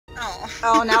Oh.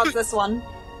 Oh, now it's this one.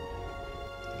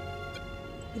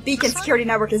 The beacon security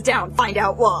network is down. Find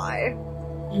out why.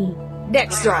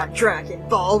 Next on Dragon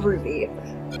Ball RWBY.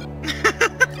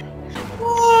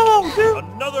 Whoa, dude.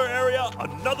 Another area,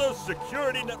 another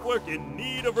security network in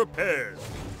need of repairs.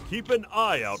 Keep an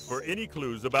eye out for any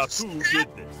clues about who did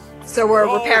this. So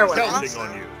we're repair women. Depending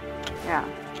on you. Yeah.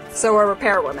 So we're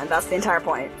repair women. That's the entire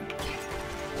point.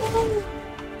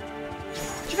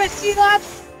 Did you guys see that?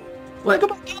 What?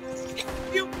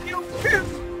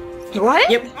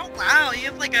 What? Yep. Oh wow, you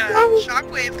have like a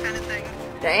shockwave kind of thing.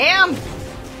 Damn!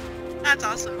 That's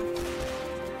awesome.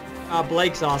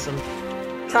 Blake's awesome.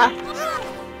 Huh.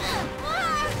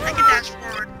 I can dash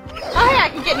forward. Oh yeah, I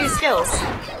can get new skills.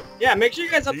 Yeah, make sure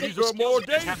you guys update These your are more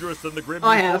skills. dangerous than the Grimm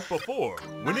I Eclipse have. before.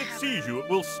 When it sees you, it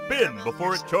will spin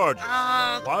before it charges.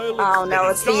 While Oh no,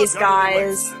 it's these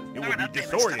guys. It will be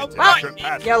disoriented Ah, after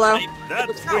passing. yellow.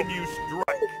 That's when you strike.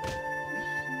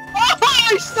 Oh,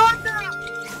 I stunned now!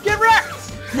 Get wrecked!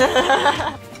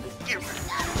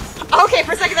 Okay,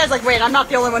 for a second I was like, wait, I'm not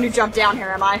the only one who jumped down here,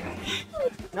 am I?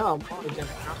 No, I'm probably jumping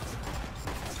out.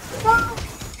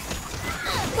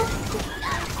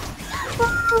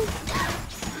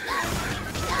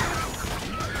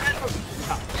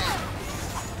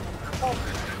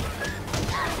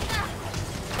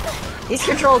 These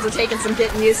controls are taking some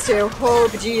getting used to. Oh,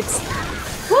 bejeebs.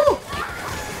 Woo!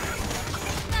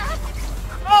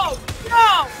 Oh,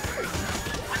 no!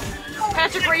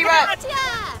 Patrick, where you at?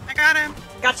 I got him.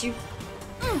 Got you.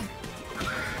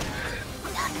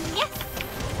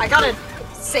 I got a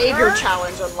savior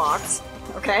challenge unlocked.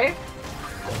 Okay?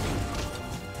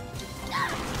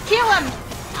 Kill him!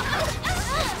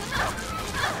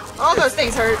 All those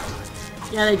things hurt.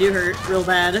 Yeah, they do hurt real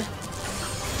bad.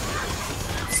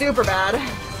 Super bad.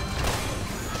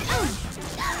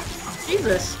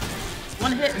 Jesus.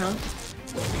 One hit, huh?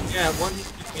 Yeah, one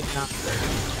hit now.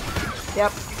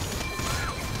 Yep.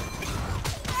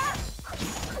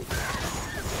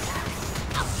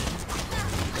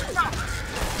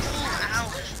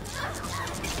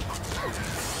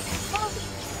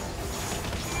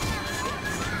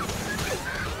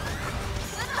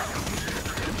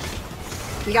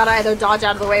 You gotta either dodge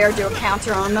out of the way or do a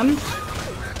counter on them.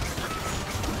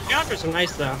 Counters are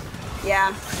nice though.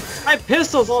 Yeah. My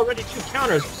pistol's already 2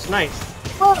 counters, which is nice.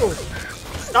 Whoa!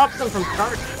 Stops them from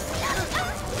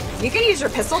charging. You can use your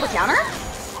pistol to counter?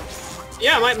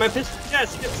 Yeah, my pistol,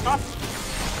 yes, it stops.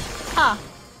 Huh.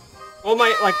 Well, my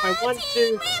 1,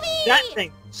 2, that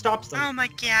thing stops them. Oh my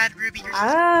god, Ruby, you're so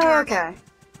Oh, adorable. okay.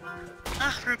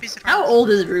 Ah, Ruby's adorable. How old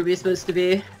is RWBY supposed to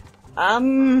be?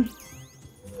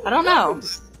 I don't know.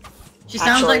 She sounds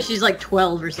Actually. like she's like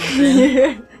 12 or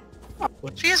something.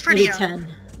 She is pretty Maybe young. 10.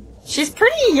 She's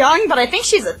pretty young, but I think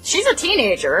she's a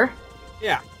teenager.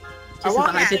 Yeah. Just a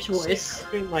high to pitched voice.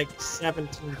 Between like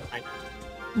 17 and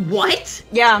 19. What?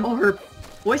 Yeah. Oh, her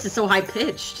voice is so high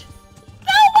pitched.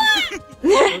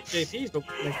 JP's, but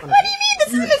we make fun of What do you mean? This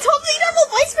isn't a totally normal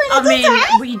voice for an I adult to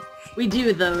have? mean, we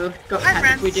do though. Go, Hi,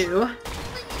 Patrick, we friends. do.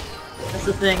 That's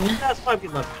the thing. That's why we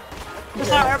love it. That's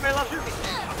how everybody loves Ruby.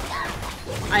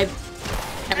 I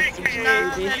haven't seen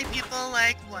Not RWBY. many people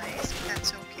like Weiss, but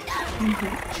that's okay.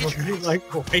 Nobody like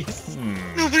voice.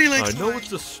 Nobody likes I know Weiss.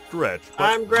 it's a stretch, but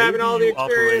I'm grabbing maybe all the you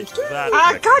operate experience. that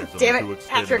Ah, God mechanism damn it, to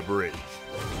extend Patrick. the bridge.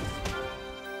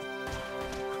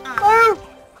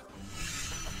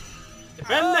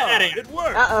 Defend the area. It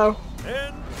worked! Uh-oh.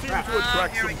 And seems to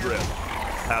attract here we some go. drift.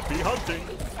 Happy hunting!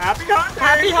 Happy hunting!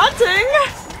 Happy hunting!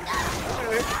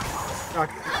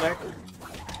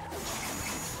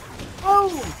 Oh!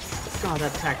 God,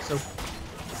 that attack's so...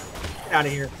 Get out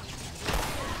of here.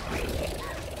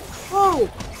 Whoa!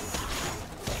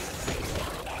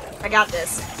 I got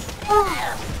this.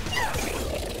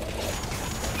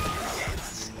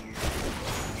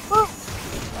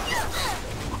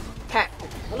 Okay.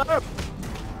 Hello!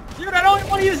 Dude, I don't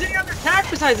want to use any other attack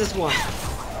besides this one!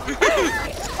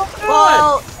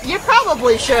 Well, you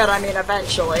probably should, I mean,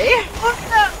 eventually. Look at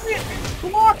that! It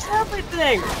blocks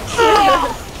everything!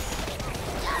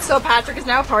 So Patrick is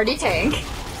now party tank.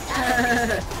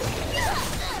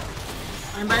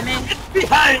 Fine by me.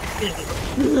 Behind me!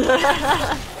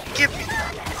 Give me.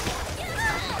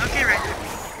 Okay, right.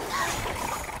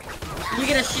 You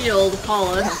get a shield, call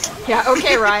us. Yeah,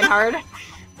 okay, Reinhard.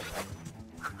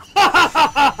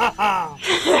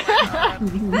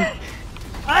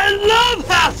 I love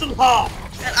Hasselhoff!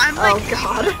 And I'm like, Oh,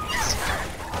 God.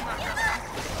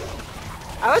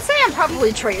 I would say I'm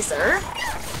probably Tracer.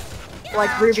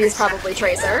 Like, Ruby is probably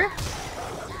Tracer.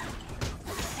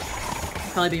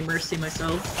 Probably be Mercy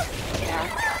myself. Yeah.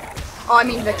 Oh, I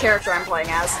mean the character I'm playing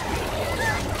as.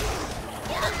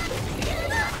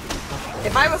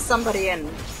 If I was somebody in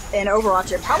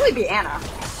Overwatch, it'd probably be Anna.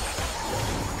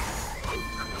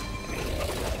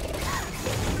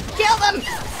 Kill them!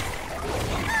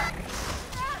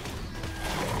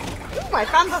 Ooh, I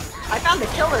found the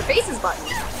kill their faces button.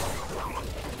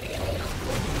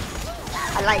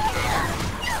 I like it.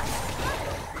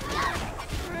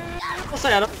 I'll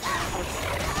say I don't.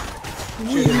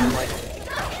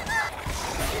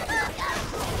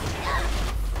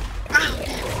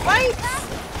 Wait!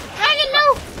 Dragan, no!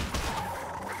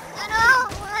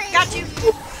 Got you!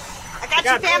 I got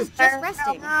you, fam! Just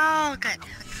resting. Oh, good.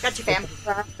 Got you, fam.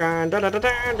 Bam!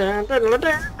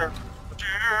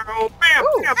 Ooh, Bam!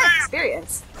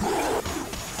 experience.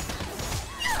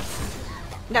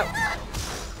 No.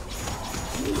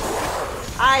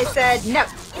 I said no.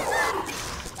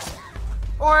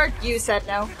 Or you said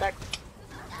no. That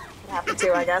could happen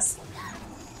too, I guess.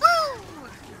 Woo!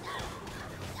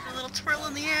 A little twirl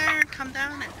in the air, come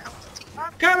down and help the team.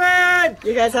 I'm coming!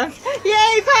 You guys have.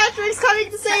 Yay! Patrick's coming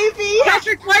to save me!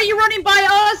 Patrick, why are you running by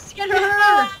us? Get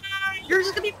her! You're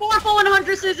just gonna be 4 fallen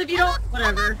huntresses if you don't.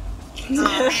 Whatever.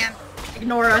 Oh man.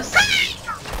 Ignore us.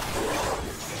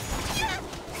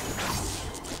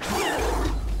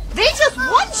 They just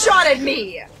one-shotted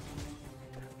me!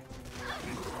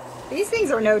 These things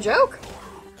are no joke.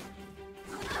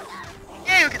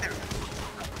 Yay, okay, there we go.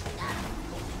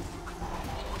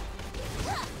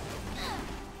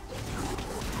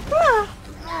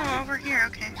 Oh, over here,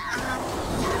 okay.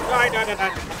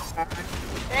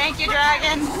 Thank you,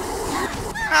 Dragan.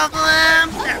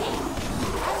 Problem. There.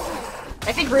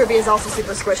 I think RWBY is also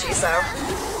super squishy, so.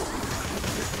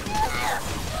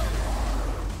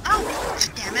 Oh,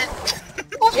 damn it.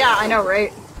 Yeah, I know,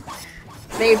 right?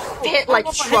 They hit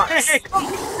like trucks. Hey, come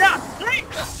down! Hey!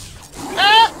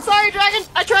 Sorry, Dragan.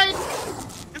 I tried.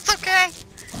 It's okay.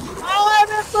 Oh, I'm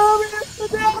the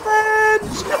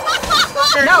damage!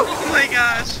 No. Oh my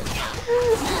gosh.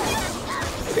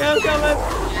 Yeah, I'm coming!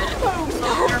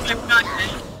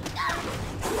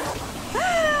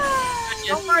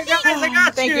 Oh my gosh, I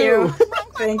got Thank you.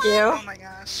 Thank you. Oh my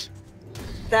gosh.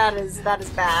 That is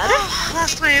bad.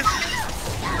 Last wave.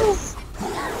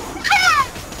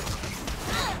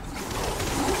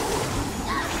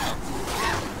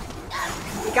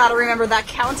 You gotta remember that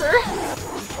counter,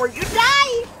 or you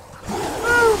die.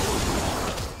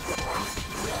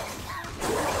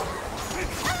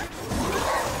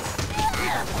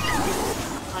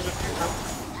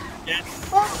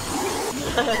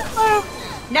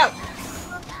 No.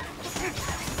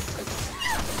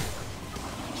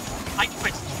 I can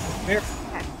fight. Where?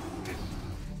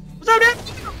 What's up, dude?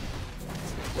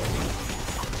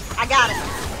 I got it.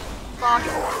 Bonk.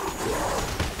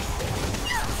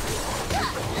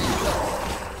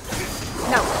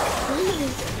 No.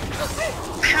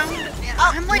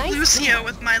 I'm like nice. Lucio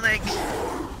with my like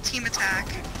team attack.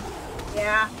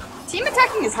 Yeah. Team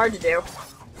attacking is hard to do.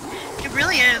 It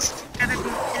really is. And at the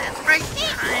right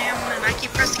time, and I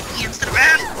keep pressing E instead of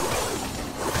F.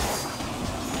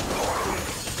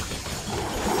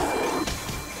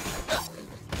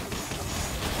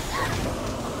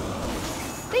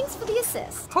 Thanks for the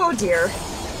assist. Oh dear.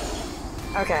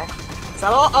 Okay. Is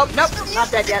that all? Oh, nope.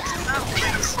 Not dead yet. Oh,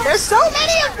 thanks. There's so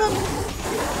many of them!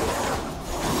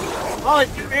 Oh,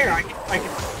 it's here. I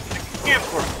can camp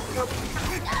for it.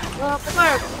 Well, come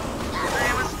on.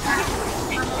 I was attacking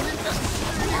for a moment.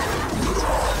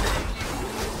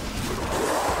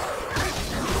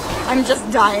 I'm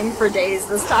just dying for days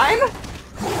this time.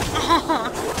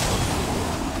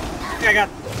 Okay, I got.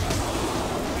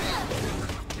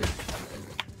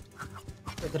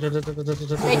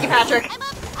 Thank you, Patrick.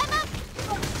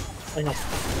 I know.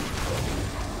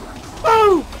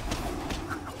 Woo!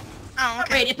 Oh,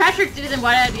 okay. Wait, if Patrick did it, then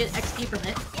why did I get XP from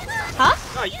it? Huh?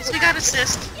 Oh, you So we got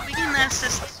assist. We can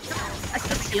assist. That's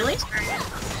the ceiling?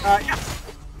 yeah.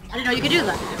 I didn't know you could do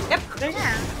that. Yep.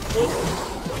 Yeah.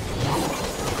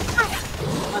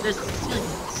 Oh, there's the ceiling.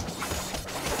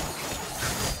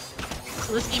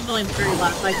 So this game volume 30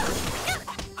 last like.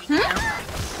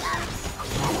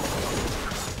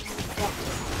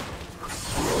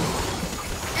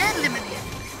 Eliminate.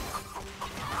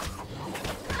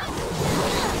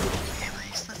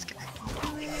 Anyways, let's get back.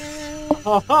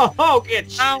 Oh,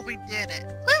 get shit. Oh, we did it.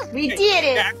 Woo! We did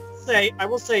it! I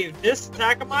will say, this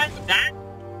attack of mine, that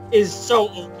is so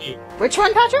OP. Which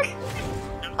one, Patrick?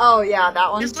 Oh, yeah,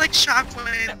 that one. It's like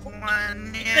Shockwave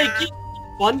one, They yeah. keep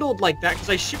bundled like that, because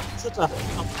I shoot such a line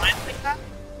like that,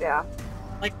 Yeah.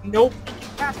 like nobody can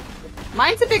pass it,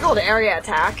 Mine's a big old area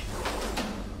attack.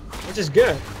 which is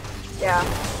good. Yeah.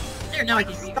 There, now I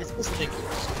can see this. This thing.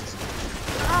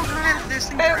 Oh, God, there's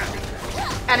things Boop. around me.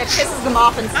 And it pisses them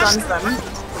off and stuns them.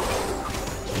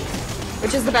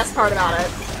 Which is the best part about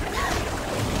it.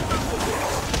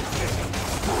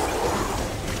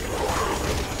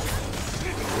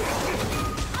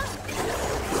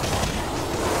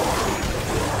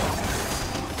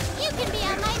 You can be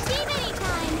on my team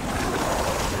anytime.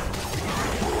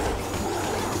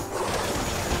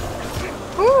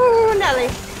 Ooh, Nelly.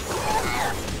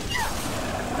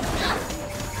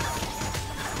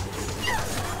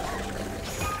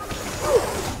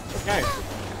 Okay.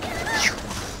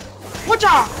 Watch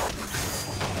out!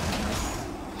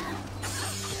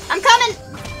 I'm coming!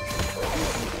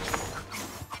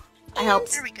 I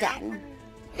helped. There we go.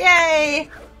 Yay!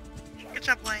 Good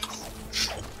job, boys.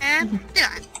 And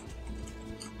done.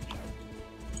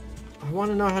 I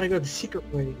want to know how to go the secret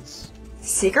ways.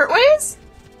 Secret ways?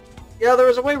 Yeah, there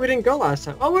was a way we didn't go last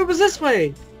time. Oh, it was this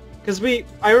way! Because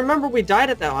I remember we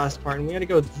died at that last part and we had to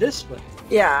go this way.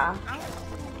 Yeah.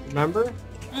 Remember?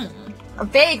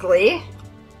 Vaguely.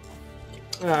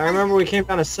 Yeah, I remember we came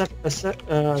down a separate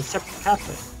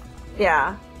pathway.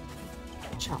 Yeah.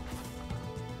 Chop.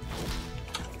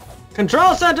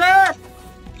 Control center!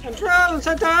 Control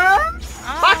center! Oh,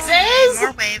 Boxes!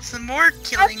 More waves and more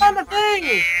killing. I found a and more-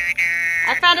 thing!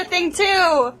 I found a thing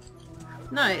too!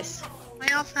 Nice. We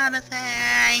all found a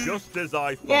thing. Just as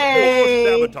I thought, Yay.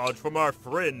 more sabotage from our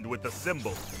friend with the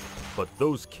symbol. But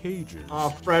those cages...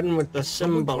 Our friend with the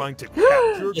someone symbol. trying to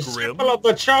capture The Grimm? symbol of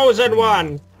the chosen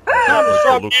one! Comes like the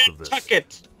from looks of this.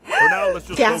 Nantucket! For now, let's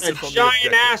just Yes. focus A on giant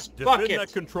the ass objective. bucket. Defend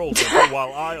that control center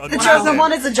while I The unlock chosen it.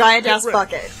 one is a giant ass Get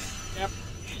bucket. Yep.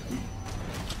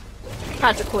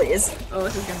 Patrick, please. Oh,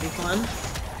 this is gonna be fun.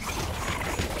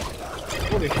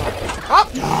 Holy fuck. Oh!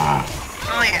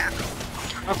 Oh yeah.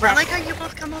 Oh I crap. like how you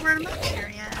both come over to my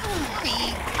area.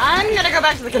 Hey, I'm gonna go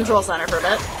back to the control center for a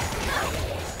bit.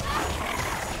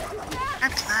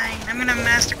 that's fine. I'm gonna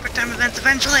master quick time events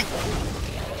eventually.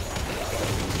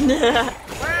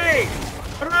 Wait!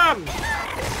 Drum!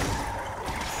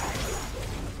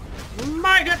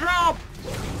 Mind control!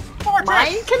 Fortress!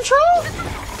 Mind control?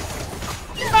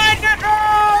 Mind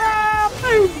control!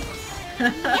 Boom!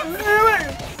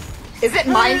 Is it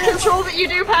mind control that you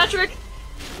do, Patrick?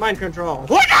 Mind control.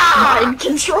 Mind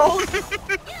control?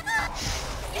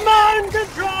 Mind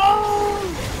control!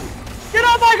 Get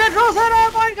off my control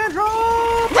center! Mind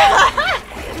control!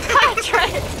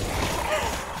 Patrick!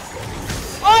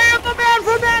 I am the man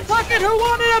from Nantucket who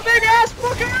wanted a big ass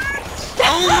bucket!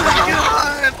 Oh my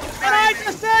god! And I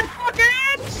just said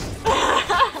bucket!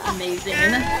 Amazing.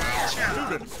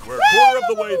 Students, we're a quarter of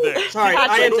the way there. Sorry, I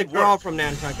Patrick. am the girl from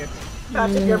Nantucket.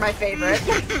 Patrick, you're my favorite.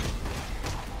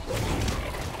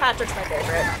 Patrick's my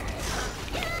favorite.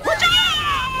 Watch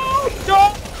out!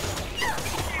 Don't!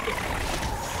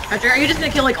 Patrick, are you just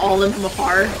gonna kill like all of them from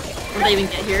afar before they even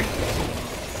get here?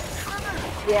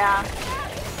 Yeah.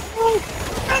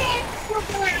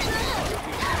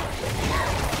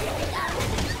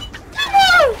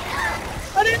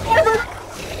 I didn't ever.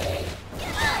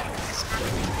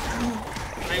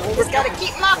 Just gotta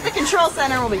keep him off the control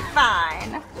center, we'll be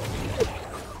fine.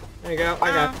 There you go.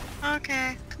 I got Oh,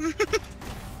 okay.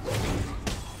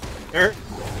 there.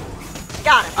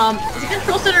 Got him. Is the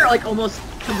control center like almost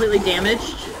completely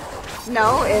damaged?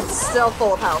 No, it's still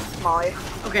full of health, Molly.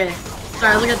 Okay.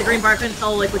 Sorry, I was looking at the green bar, I couldn't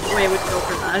tell like which way it would go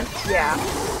for that. Yeah.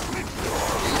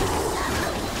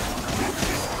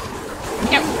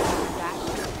 Yep.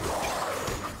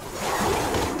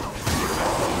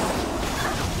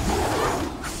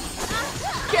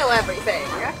 Kill everything.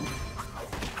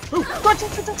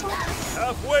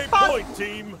 Halfway point,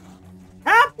 team.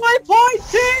 Halfway point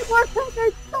team. We're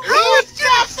coming. Who's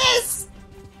justice?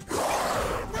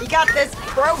 You got this,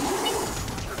 bro.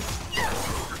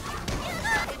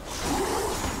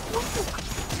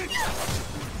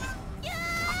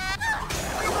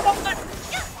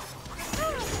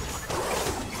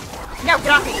 No,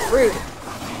 get off me. Rude.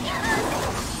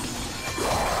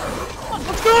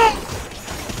 Let's go.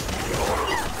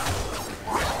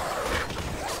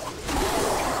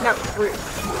 No, rude.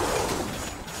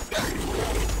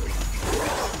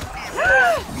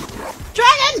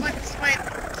 Dragon!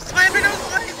 Swipe, no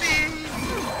swiping!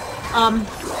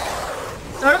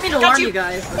 So I don't mean to Got alarm you. you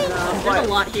guys, but there's a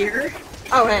lot here.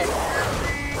 Oh, hey.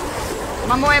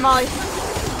 I'm on my way, Molly.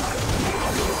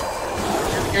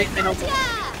 I help.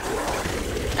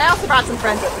 I also brought some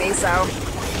friends with me, so.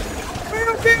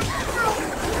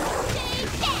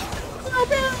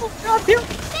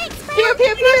 Pew,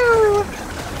 pew, pew!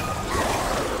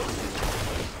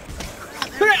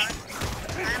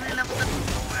 I'm in level 4.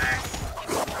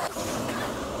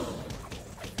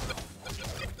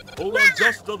 Hold on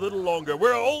just a little longer.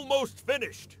 We're almost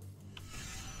finished.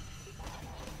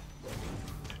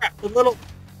 Crap, the little.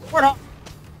 Warthog.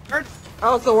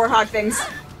 Oh, it's the warthog things.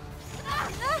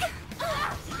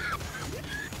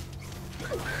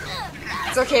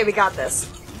 It's okay, we got this.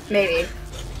 Maybe.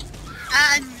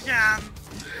 And,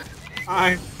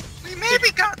 we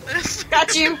maybe got this.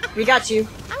 Got you. We got you.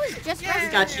 I was just Yeah,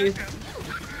 Got you.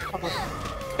 okay.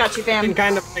 Got you, I fam. can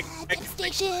kind of like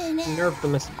station. nerve the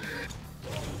missile.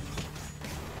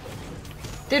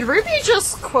 Did RWBY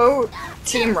just quote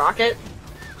Team Rocket?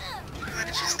 What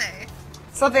did she say?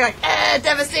 Something like,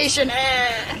 devastation,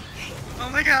 Oh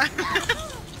my god.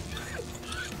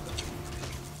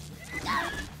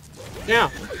 Yeah.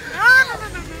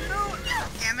 No.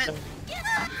 Damn it.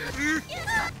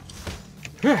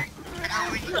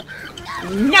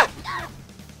 No!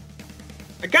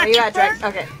 I got Where you you. at, Drag?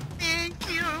 Okay. Thank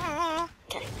you.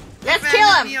 Okay. Let's Ran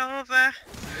kill me him! over.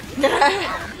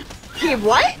 He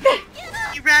what?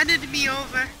 He ran me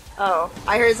over. Oh,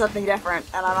 I heard something different,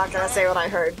 and I'm not gonna say what I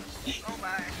heard. Oh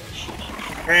my.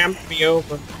 Rammed me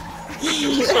over.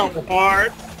 So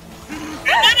hard. And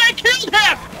then I killed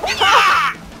him!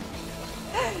 Ah!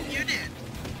 You did.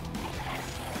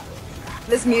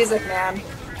 This music, man.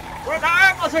 When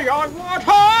I was a young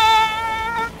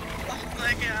warthog! Oh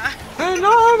my god. And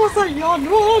I was a young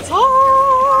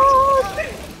warthog!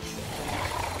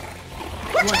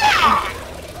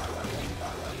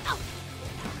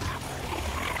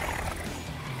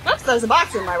 Oops, there's a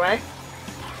box in my way.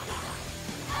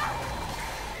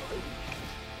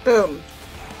 Boom.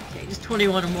 Okay, just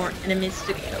 21 or more enemies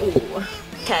to go.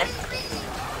 Okay.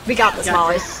 We got this, Got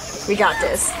Molly. this. We got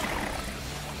this.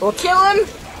 We'll kill him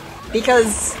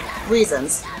because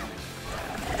reasons. Oh,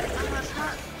 that's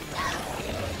not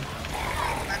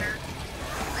better.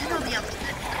 I know the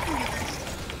ultimate. I can do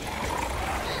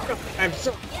this. I'm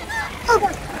so...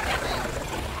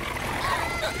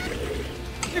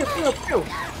 Pew, pew, pew.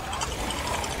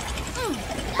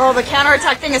 Oh, the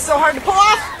counterattack thing is so hard to pull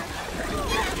off!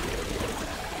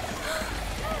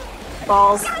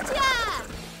 Balls. Gotcha!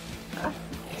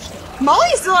 Molly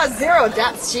still has 0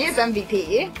 deaths. She is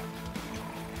MVP.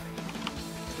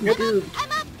 Dude.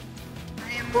 I'm up!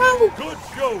 I am. Good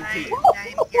show, team.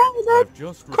 I'm here. I've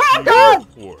just received a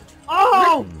report.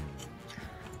 Oh!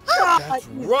 That's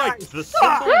right. The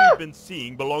symbol we've been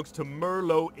seeing belongs to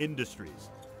Merlot Industries.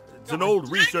 It's an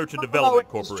old research and development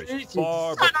corporation,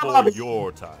 far before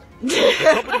your time. The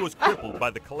company was crippled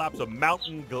by the collapse of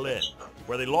Mountain Glen,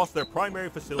 where they lost their primary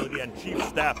facility and chief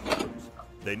staff members.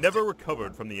 They never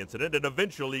recovered from the incident and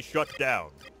eventually shut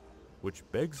down. Which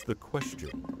begs the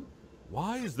question,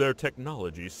 why is their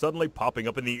technology suddenly popping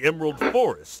up in the Emerald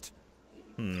Forest?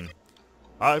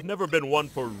 I've never been one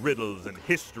for riddles and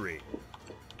history.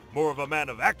 More of a man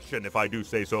of action, if I do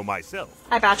say so myself.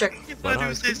 Hi, Patrick. If But I I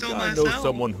do say think so I know myself.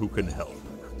 someone who can help.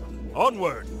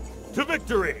 Onward to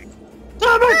victory!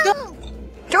 To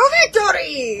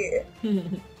victory!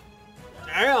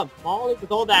 Damn, Molly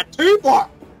with all that teamwork!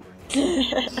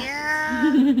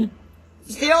 Yeah.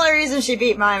 The only reason she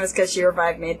beat mine was because she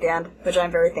revived me at the end, which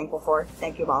I'm very thankful for.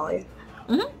 Thank you, Molly.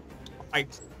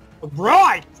 Right.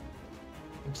 Right!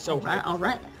 I'm so Alright,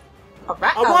 alright.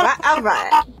 Alright, alright,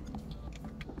 alright.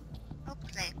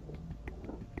 Okay.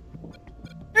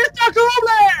 It's Dr.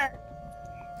 Oblak!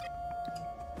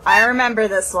 I remember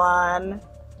this one.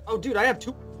 Oh, dude, I have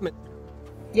 2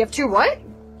 You have 2 what?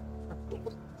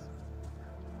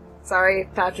 Sorry,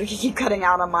 Patrick, you keep cutting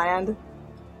out on my end.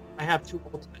 I have 2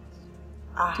 ultimates.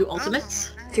 Ah, 2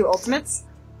 ultimates? Oh, nice. 2 ultimates?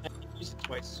 I can use it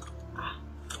twice.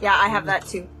 Yeah, I have that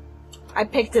too. I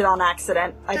picked it on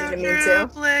accident. I didn't mean Dr. to.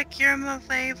 Oblick, you're my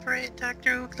favorite.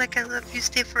 Dr. Oblick, I love you.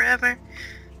 Stay forever.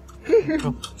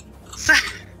 So,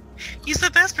 he's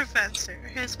the best professor.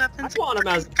 His weapons I want him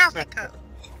as coffee professor. cup.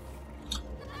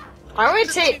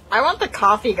 I want the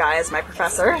coffee guy as my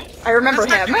professor. I remember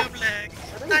That's him. Dr.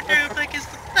 Oblick. Dr. Oblick is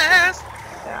the best.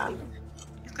 Yeah.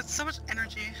 He's got so much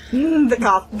energy. The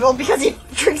coffee. Well, because he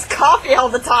drinks coffee all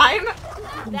the time.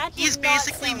 That He's did not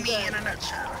basically sound me good. in a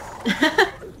nutshell.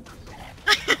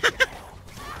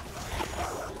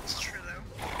 It's true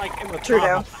though. Like him with True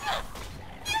trauma.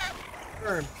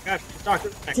 Gosh, Dr.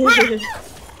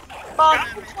 Fuck.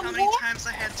 How many times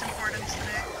I had Tim Hortons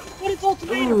today? What is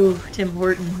ultimate? Ooh, Tim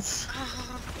Hortons.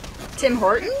 Oh, Tim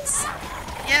Hortons?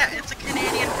 yeah, it's a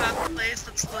Canadian coffee place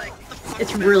that's like the fucking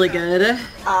It's best really coffee. good.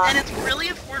 And it's really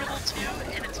affordable too,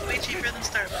 and it's way cheaper than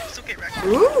Starbucks. Okay, record.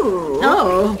 Ooh.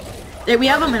 Oh. Yeah, we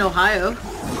have them in Ohio.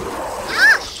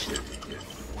 Gosh!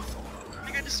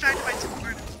 I got distracted by Tim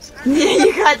Hortons.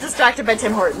 You got distracted by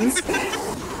Tim Hortons.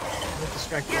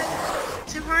 Distracted. Yeah,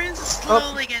 Tim Hortons is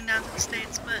slowly getting down to the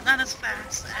States, but not as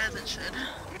fast as it should.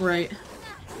 Right.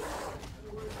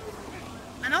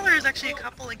 I know there's actually a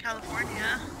couple in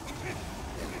California.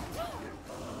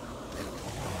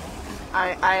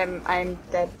 I'm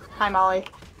dead. Hi, Molly.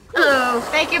 Hello.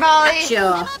 Thank you, Molly.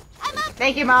 Sure.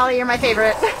 Thank you, Molly. You're my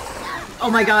favorite. Oh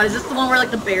my god, is this the one where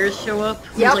like the bears show up?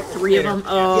 Yep. There's like 3 of them.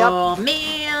 Oh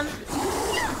man.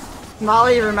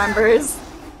 Molly remembers.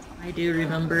 I do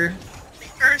remember.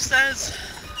 Earth says.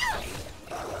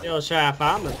 You'll chef,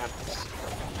 I'm the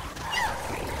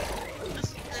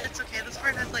It's okay. This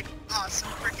part has like awesome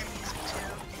freaking music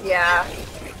too. Yeah.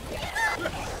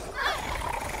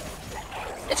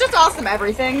 It's just awesome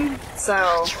everything,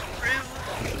 so... True.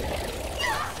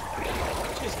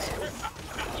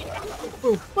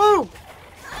 Boom, boom!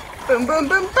 Boom, boom,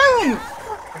 boom, boom!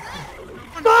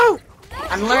 Boom!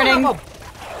 I'm learning.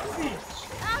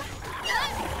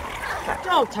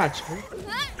 Don't touch me.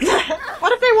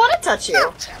 What if they want to touch you?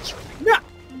 Don't touch me. No! I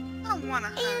don't wanna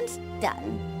hurt. And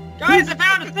done. Guys, I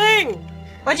found a thing!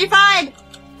 What'd you find?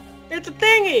 It's a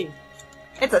thingy!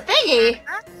 It's a thingy?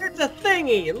 It's a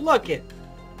thingy! Look it!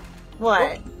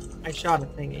 What? I shot a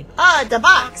thingy. The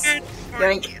box. Good for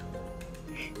Yoink. you.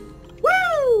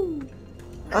 Woo!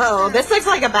 Oh, this looks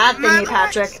like a bad My thingy, box.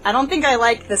 Patrick. I don't think I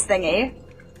like this thingy.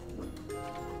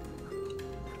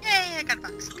 Yay, I got a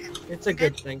box. Okay. It's a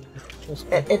good thing. Trust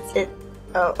me.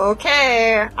 Oh,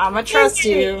 okay. I'ma trust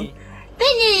you.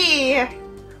 Thingy!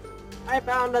 I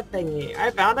found a thingy.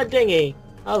 I found a dinghy.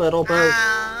 A little boat.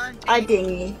 A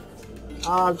dingy.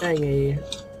 Oh, dinghy.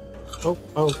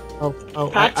 Oh.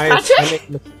 Patrick?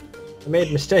 I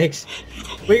made mistakes.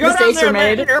 We go Mistakes down were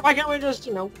there, made. man. Why can't we just,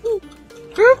 you know, woo.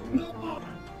 Boop.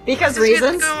 Because We have to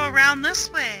reasons. go around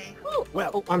this way.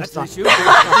 Well, I'm that's stuck. the issue.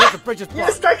 Here's the bridge is You're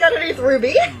blocked. stuck underneath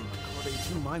Ruby. According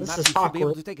to my This map, is you should be able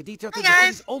awkward. to take a detour Hey through the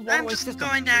city's guys, old I'm waterway just system.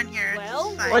 going down here. Well,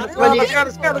 It's fine. What Well, do you, let's go,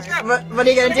 let's go, let's go. what are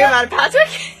you gonna do about it, Patrick?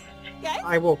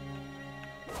 I will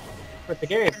quit the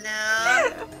game.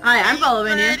 Hello? Hi, I'm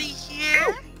following Anybody you.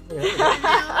 here? Yeah.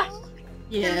 Hello?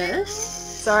 Yes.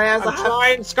 Sorry, I was I'm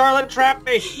trying, Scarlet, trap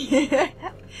me!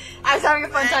 I was having a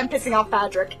fun time pissing off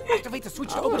Patrick. Activate the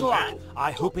switch to open the lock.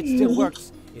 I hope it still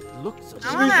works. It looks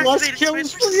I wanna There's less activate a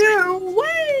kills switch for you!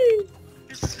 Whee!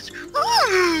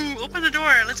 Ooh! Open the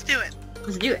door. Let's do it.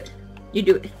 Let's do it. You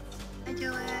do it. I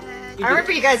do it. I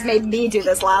remember you guys made me do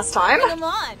this last time. come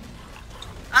on.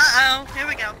 Uh-oh. Here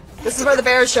we go. This is where the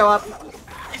bears show up.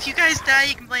 If you guys die,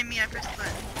 you can blame me. I pressed the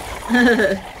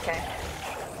button. Okay.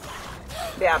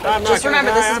 Yeah, but I'm not just gonna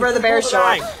remember, die, this is I'm where the too bears cool show to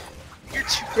up. die. You're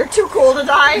too... You're too cool to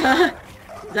die. Is that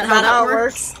Is that how it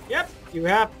works? Yep, you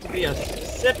have to be a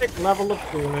specific level of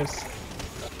coolness.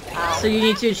 So you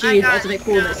need to achieve got ultimate it.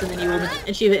 coolness, and then you will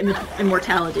achieve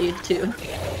immortality too.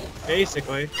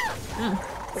 Basically.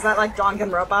 Is that like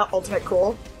Danganronpa, Ultimate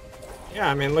Cool?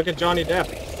 Yeah, I mean, look at Johnny Depp.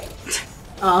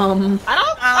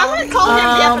 I wouldn't call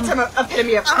him the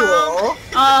epitome of cool.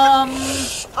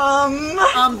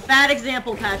 Bad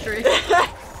example, Patrick.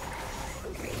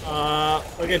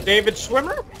 Look at David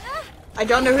Schwimmer. I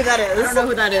don't know who that I is. don't know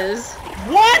who that is.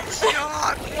 What?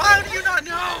 God, why do you not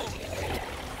know?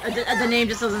 The name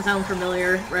just doesn't sound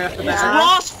familiar right off the It's bat.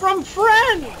 Ross from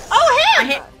Friends! Oh,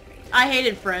 him! I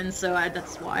hated Friends, so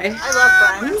that's why. I love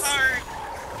Friends. Sorry.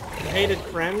 You hated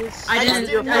Friends? I just didn't.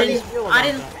 didn't I really didn't. feel I about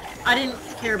didn't. that. I didn't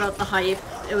care about the hype.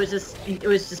 It was just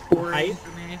boring Hype?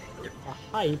 for me. The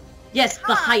hype. Yes,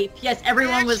 the hype. Yes,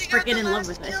 everyone I was actually got freaking the in love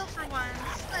last with it. kill for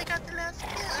once. I got the last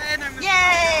kill, and I'm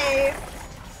Yay!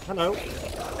 Hello.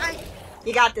 I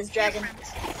You got this, Dragan.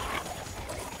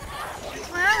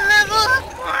 It's my level up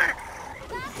more.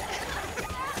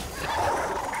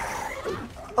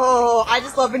 Oh, I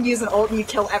just love when you use an ult and you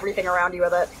kill everything around you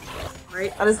with it.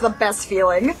 Right? That is the best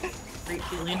feeling. Great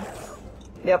feeling.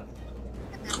 Yep.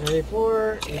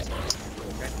 94.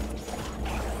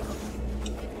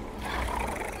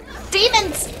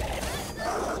 Demons!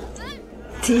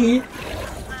 T.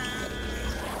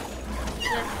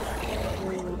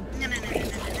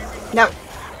 No. No.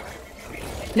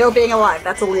 No being alive,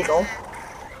 that's illegal.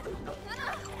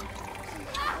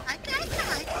 I can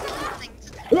kill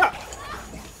things. Yeah.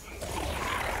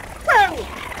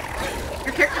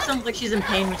 Your character sounds like she's in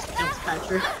pain when she jumps,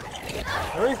 Patrick.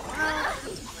 Sorry? Well,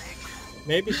 it's Blake.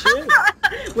 Maybe she is.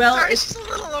 Well, Sorry, it's she's a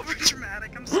little over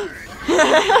dramatic. I'm sorry.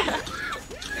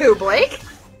 Who, Blake?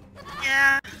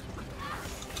 Yeah.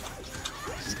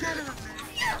 She's kind of a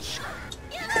bitch.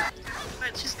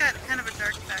 But she's got kind of a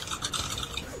dark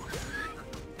backstory.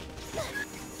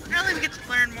 Apparently we get to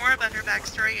learn more about her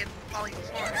backstory in Volume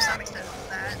 4 to some extent of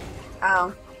that.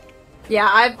 Oh. Yeah,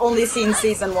 I've only seen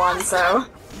season 1, so.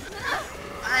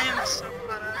 I am so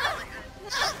caught up. Like, I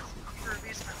just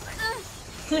reviews my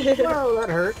life. Oh, that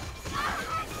hurt.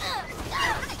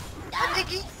 Hi,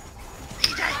 Piggy.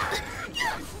 He died.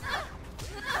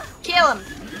 Kill him!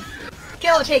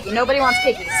 Kill the piggy, nobody wants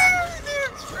piggies.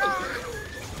 That's wrong.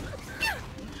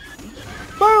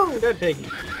 Ooh, dead piggy.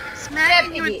 Smack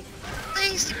Dead you piggy. in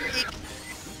face, you pig.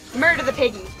 Murder the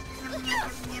piggy. Yum,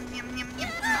 yum, yum, yum,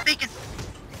 bacon.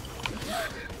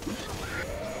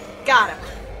 Got him.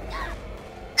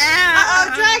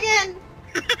 Ah. Dragon!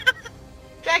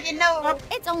 Dragon, no!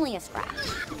 It's only a scratch.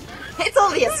 It's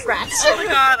only a scratch. Oh my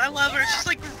god, I love her. She's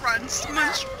like grunts.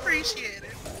 Much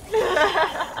appreciated.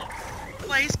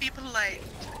 Please be polite.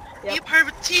 Be a Yep. part of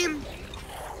a team.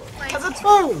 Like, Cause it's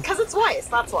Boom! Weiss,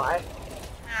 that's why.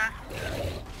 yeah.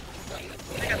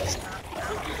 I got this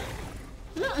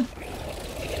now.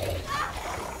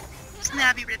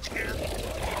 Snappy rich girl.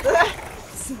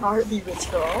 Snarly rich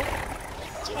girl.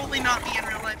 Totally not me in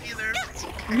real life either.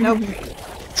 Nope.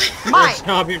 You're Mine! a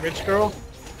snobby rich girl.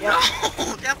 Yep.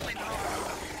 No, definitely not.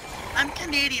 I'm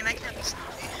Canadian, I can't be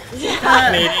snobby.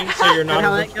 Canadian, so you're not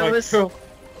How a that rich white goes. girl.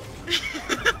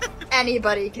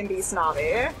 Anybody can be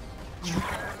snobby. I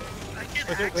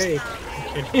can Okay, act wait.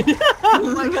 snobby.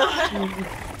 Oh my god.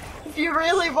 If you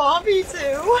really want me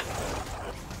to.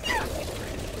 Big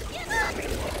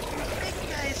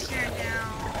guy's here now.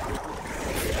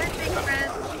 Hi, big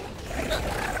friend.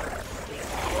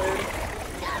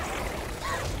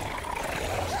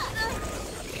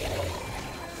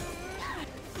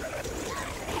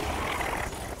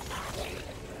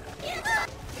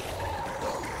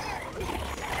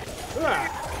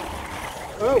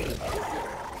 Oh,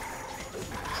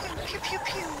 Pew, pew,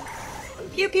 pew.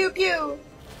 Pew pew pew.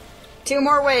 2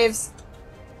 more waves.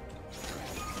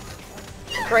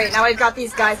 Great, now I've got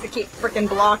these guys that keep frickin'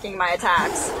 blocking my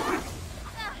attacks.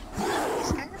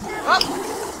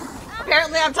 Oh!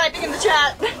 Apparently I'm typing in the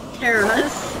chat.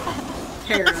 Kara's.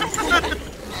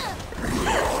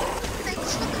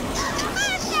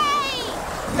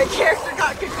 My character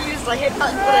got confused. I hit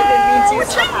buttons, but I didn't mean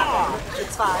to. Stuff happened.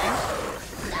 It's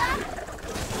fine.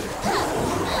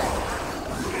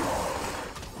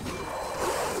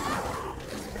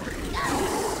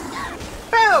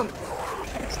 Boom!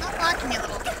 Stop blocking, you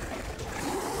little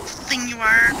thing you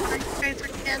are. What are you guys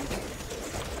again?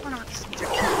 I don't know what these things are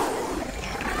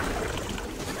again.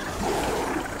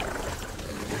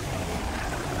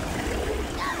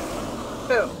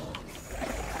 Boom.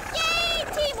 Yay,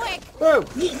 teamwork! oh!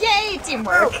 Yay,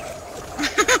 teamwork!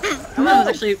 That one was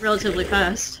actually relatively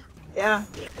fast. Yeah.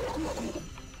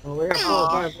 Well, we got 4 or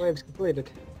 5 waves completed.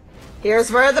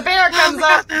 Here's where the bear Oh, comes we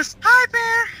got up! this. Hi,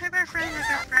 bear. Hi, bear friend. Hi,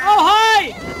 bear friend. Oh,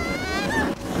 hi!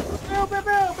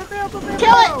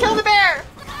 Kill it! Kill the bear!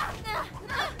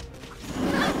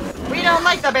 We don't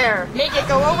like the bear. Make it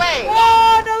go away.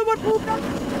 Oh, another one pooped up!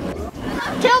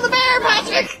 Kill the bear,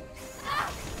 Patrick!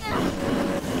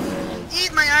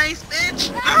 Eat my ice,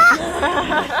 bitch.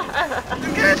 Ah,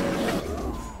 I'm good.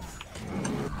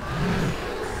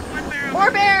 One bear.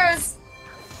 More bears!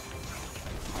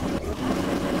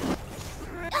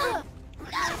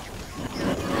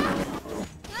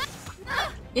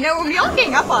 You know, when we all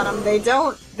gang up on them, they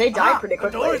die pretty The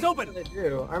door is quickly. open. They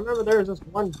do. I remember there was this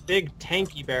one big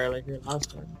tanky bear like here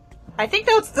last time. I think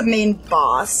that's the main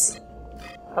boss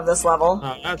of this level.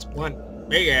 Oh, that's one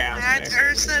big ass That's bear.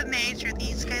 Ursa Major.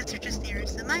 These guys are just the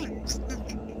Ursa Minors.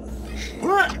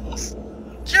 What?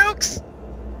 Jokes.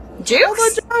 Oh,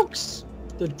 Jukes? the jokes!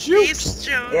 The jukes! Space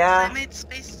jokes. Yeah. I made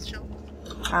space jokes.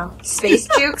 Oh, space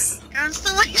jukes?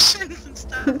 Constellations and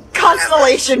stuff.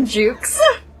 Constellation jukes.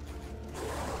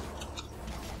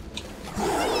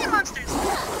 Hey, monsters.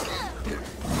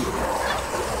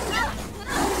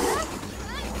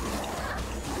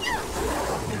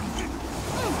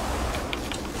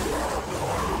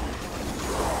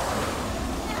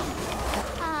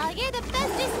 Aw, you're the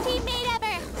bestest teammate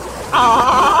ever!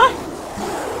 Aww.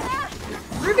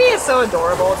 Ruby is so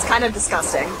adorable, it's kind of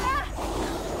disgusting.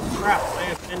 Crap, I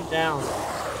have been down.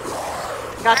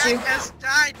 Got you. Pat has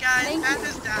died, guys. Pat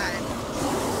has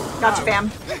died. Got you, fam.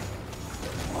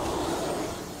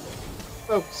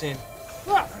 Focusing.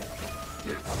 Ah.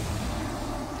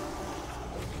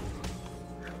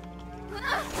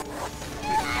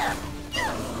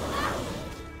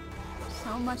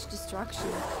 So much destruction.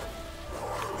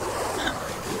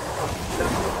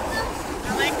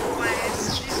 I like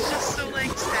Blaze. She's just so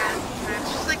like sad. And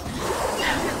she's like,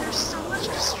 there's so much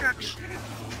destruction.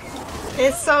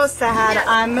 It's so sad.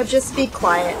 I'ma just be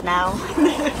quiet now.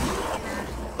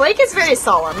 Blake is very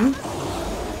solemn.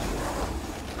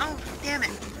 Oh, damn it.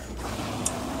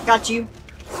 Got you.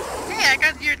 Hey, I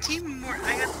got your team more.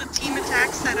 I got the team attack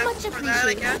set up Much for that,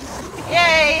 I appreciated. guess.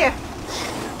 Yay!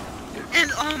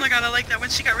 And oh my god, I like that when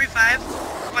she got revived.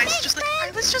 Twice, just like,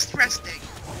 I was just resting.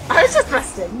 I was just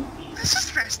resting. I was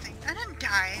just resting. I didn't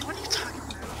die. What are you talking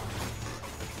about?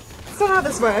 That's not how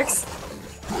this works.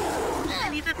 I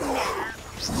need a nap.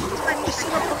 moves. Just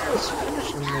set up all those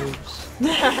finishing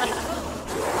moves.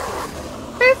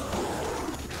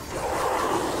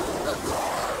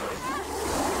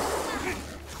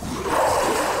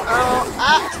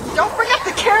 Oh, don't bring up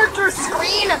the character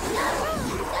screen!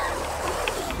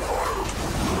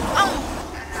 Oh!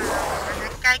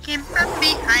 That guy came from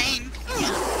behind.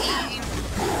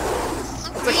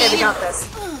 It's okay, we got this.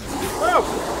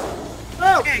 Oh!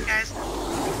 Oh! Okay, guys.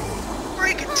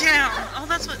 Break it down. Oh,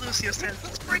 that's what Lucio said.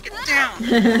 Let's break it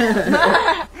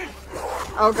down.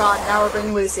 Oh god, now we're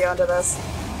bringing Lucio into this.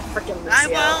 Frickin'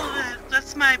 Lucio.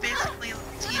 That's my basically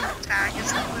team tag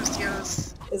is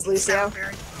Lucio's. Is Lucio?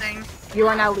 Thing. You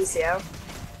are now Lucio.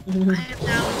 I am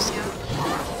now Lucio.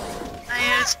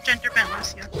 I is gender bent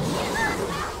Lucio.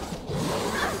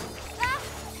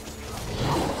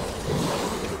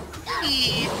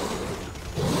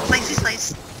 Slicey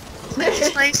slice.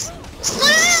 Slicey slice.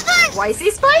 Slicey slice!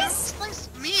 Wicey Spice? Slice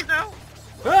me though.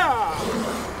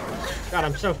 Ah! God,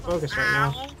 I'm so focused right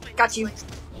now. Ow. Got you.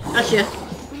 Gotcha.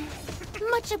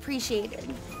 Much appreciated.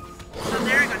 So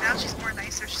there we go. Now she's more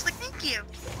nicer. She's like, thank you.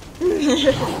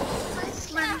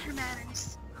 Nice learning her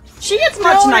manners. She gets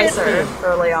much nicer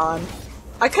early on.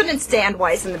 I couldn't stand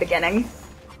Weiss in the beginning.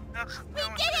 Ugh, no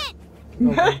one. Did it! Oh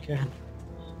my god.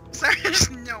 Sorry, there's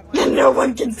no one. No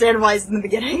one can stand Weiss in the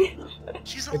beginning.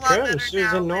 She's a The lot better current, she's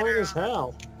now. annoying later as on.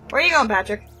 hell. Where are you going,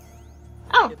 Patrick?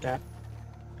 Oh, Get that.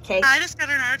 okay. I just got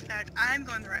an artifact. I'm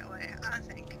going the right way, I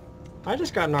think. I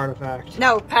just got an artifact.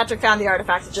 No, Patrick found the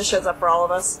artifact. It just shows up for all of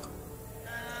us.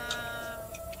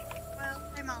 Well,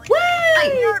 hey Molly.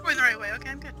 Whee! You're going the right way. Okay,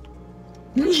 I'm good.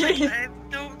 I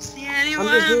don't see anyone.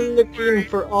 I'm just looking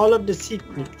for all of the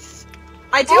secrets.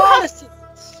 I do All the have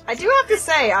secrets. I do have to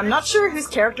say, I'm not sure whose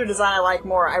character design I like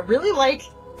more. I really like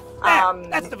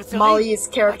That's the facility. Molly's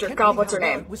character. I can't God, believe what's her how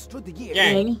well name? it withstood the year.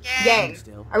 Yang. Yang.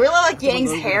 Still, I really like after Yang's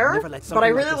Maroon would hair, never let but I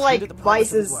something really like this like hinder the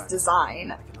progress of his Weiss's work.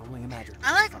 design. I can only imagine.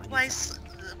 I like Finding Weiss's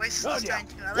Oh, design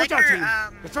too. I Watch like out, team.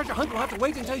 her, The treasure hunt will have to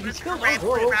wait until you kill those.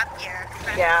 rapier.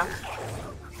 Yeah.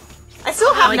 I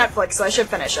still have I like- Netflix, so I should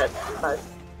finish it. But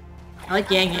I like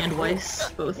Yang and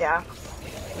Weiss, both. yeah,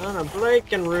 I don't know,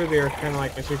 Blake and Ruby are kind of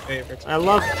like my two favorites. I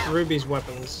love Ruby's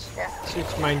weapons. Yeah.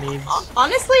 Suits my needs.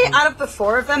 honestly, out of the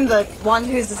four of them, the one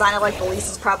whose design I like the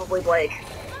least is probably Blake.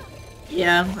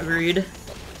 Yeah, agreed.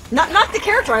 Not the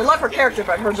character. I love her character,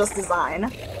 but her just design.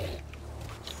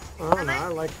 I don't know, I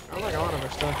like a lot of her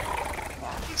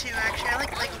stuff. Me too, actually. I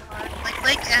like Blake a lot. Like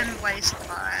Blake and Weiss a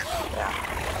lot.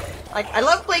 Yeah. Like, I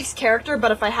love Blake's character,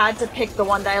 but if I had to pick the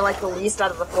one that I like the least out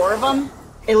of the four of them,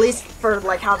 at least for,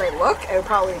 like, how they look, it would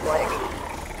probably be Blake.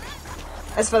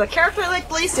 As for the character I like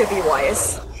the least, it would be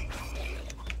Weiss.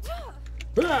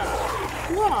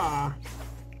 Ah,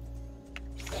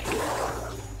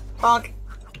 Bonk.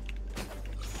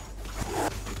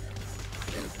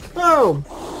 oh!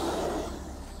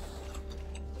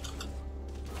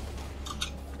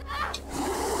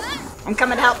 I'm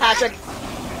coming to help, Patrick.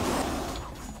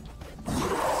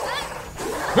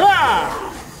 Ha!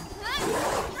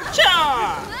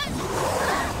 Cha!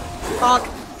 Bonk.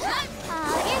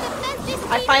 You're the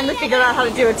bestest I team finally mate figured out how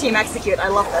to do a team execute. I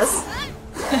love this.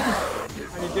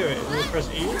 How do you do it? You press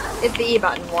E? It's the E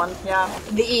button one, yeah.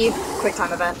 The E quick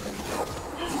time event.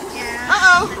 Yeah.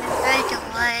 Uh-oh. Like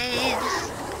Weiss.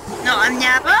 No, I'm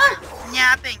napping. I'm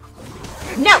napping.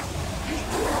 No!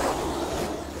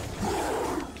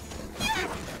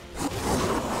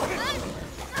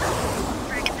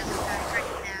 Dragan doesn't die.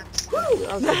 Dragan naps.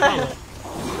 That was the comment.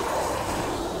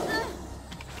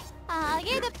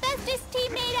 You're the bestest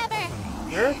teammate ever.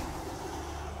 Here?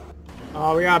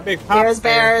 Oh, we got a big pop. Here's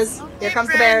bears. Here comes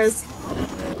the bears.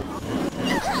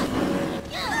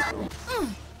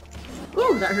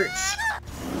 Ooh, that hurts.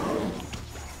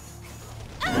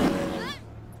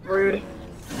 Rude.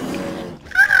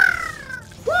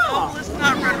 Oh, let's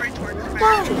not run right towards the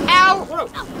bear. Ow! Whoa!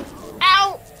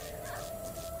 Ow!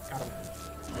 Got him.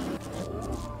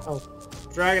 Oh,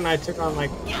 Dragan and I took on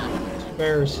like two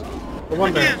bears. Or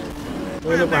one bear. We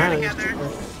We're look there behind us. together.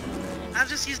 I've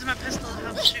just used my pistol to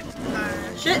help shoot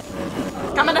fire. Shit!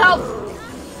 Coming to help!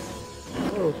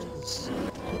 Oh, Jesus.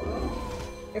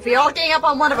 If we all gang up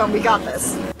on one of them, we got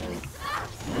this.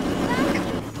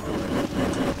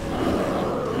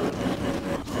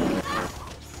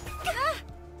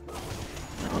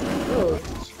 Oh.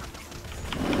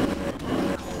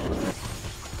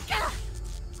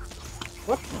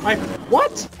 What?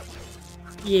 What?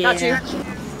 Yeah. Got you.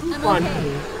 I'm Fun.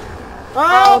 okay.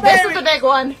 Oh, this baby! is the big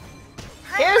one.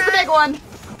 Hi, Here's the friend. big one.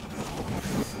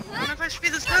 I don't know if I should be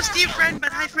this close to you, friend,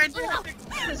 but hi, friend.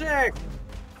 Music!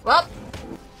 Well,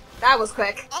 that was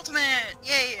quick. Ultimate!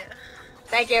 Yay!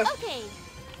 Thank you. Okay.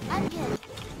 I'm good.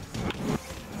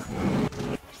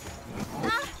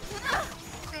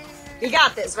 You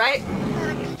got this, right? He's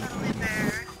cuddly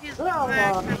bear. He's a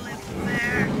cuddly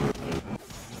bear.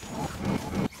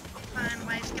 Fine,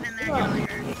 Weiss, get in there, get all your...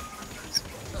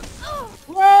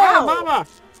 Whoa, Ow. mama!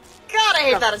 God, I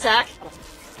hate that attack.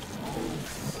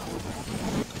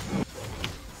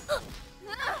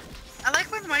 I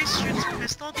like when Weiss shoots her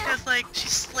pistol because, like,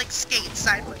 she's, like, skates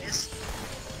sideways.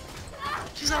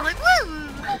 She's all like, woo!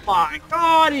 Oh my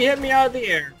god, he hit me out of the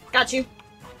air. Got you.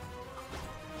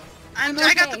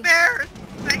 I got the bear!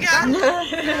 I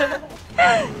got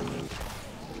it!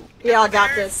 We all got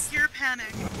Bear, this. You're panic.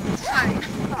 It's fine.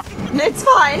 It's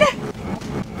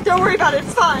fine. Don't worry about it,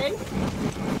 it's fine.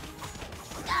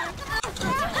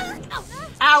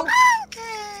 Ow.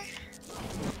 Okay.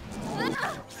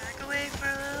 Back away for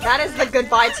a little That is the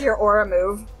goodbye to your aura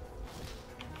move.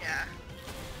 Yeah.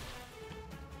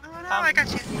 Oh no, I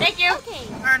got you. Thank you. Okay,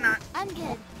 Or not. I'm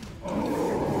good.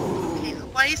 Okay,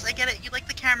 Weiss, I get it. You like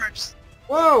the camera. Just...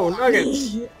 Whoa,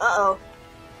 nuggets. Uh-oh.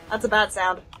 That's a bad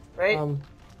sound, right? Oh,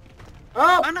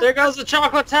 no. there goes the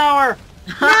chocolate tower.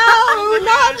 No,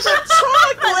 not the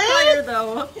Fire chocolate!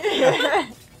 though.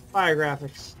 Fire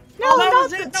graphics. No, that not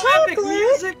was the it. No epic chocolate!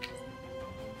 music.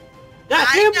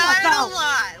 That's I him. died a That's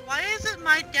lot. Why isn't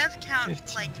my death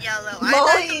count like yellow? I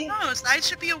Molly. died the most. I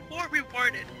should be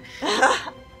rewarded.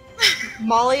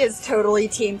 Molly is totally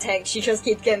team tank. She just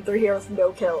keeps getting through here with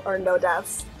no kill or no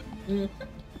deaths.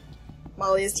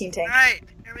 Molly is team tank. Alright,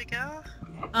 here we go.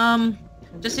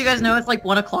 Just so you guys know, it's like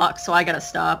 1 o'clock, so I gotta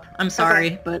stop. I'm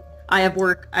sorry, but I have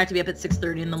work. I have to be up at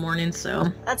 6:30 in the morning,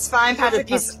 so. That's fine, Patrick.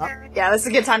 Yeah, this is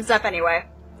a good time step anyway.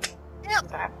 Yep.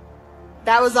 Okay.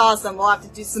 That was awesome. We'll have to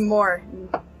do some more and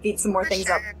beat some more For things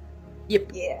sure. up.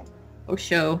 Yep. Yeah. Oh,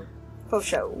 show. For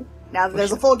show. Now that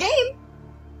there's a full game.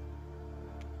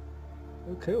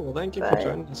 Okay, well thank you for Bye.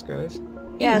 joining us, guys.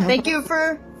 Yeah, thank you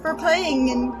for playing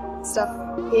and stuff.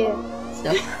 Yeah.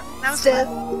 Stuff. That was Stuff.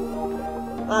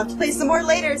 fun. We'll have to play some more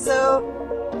later, so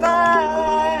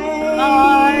bye!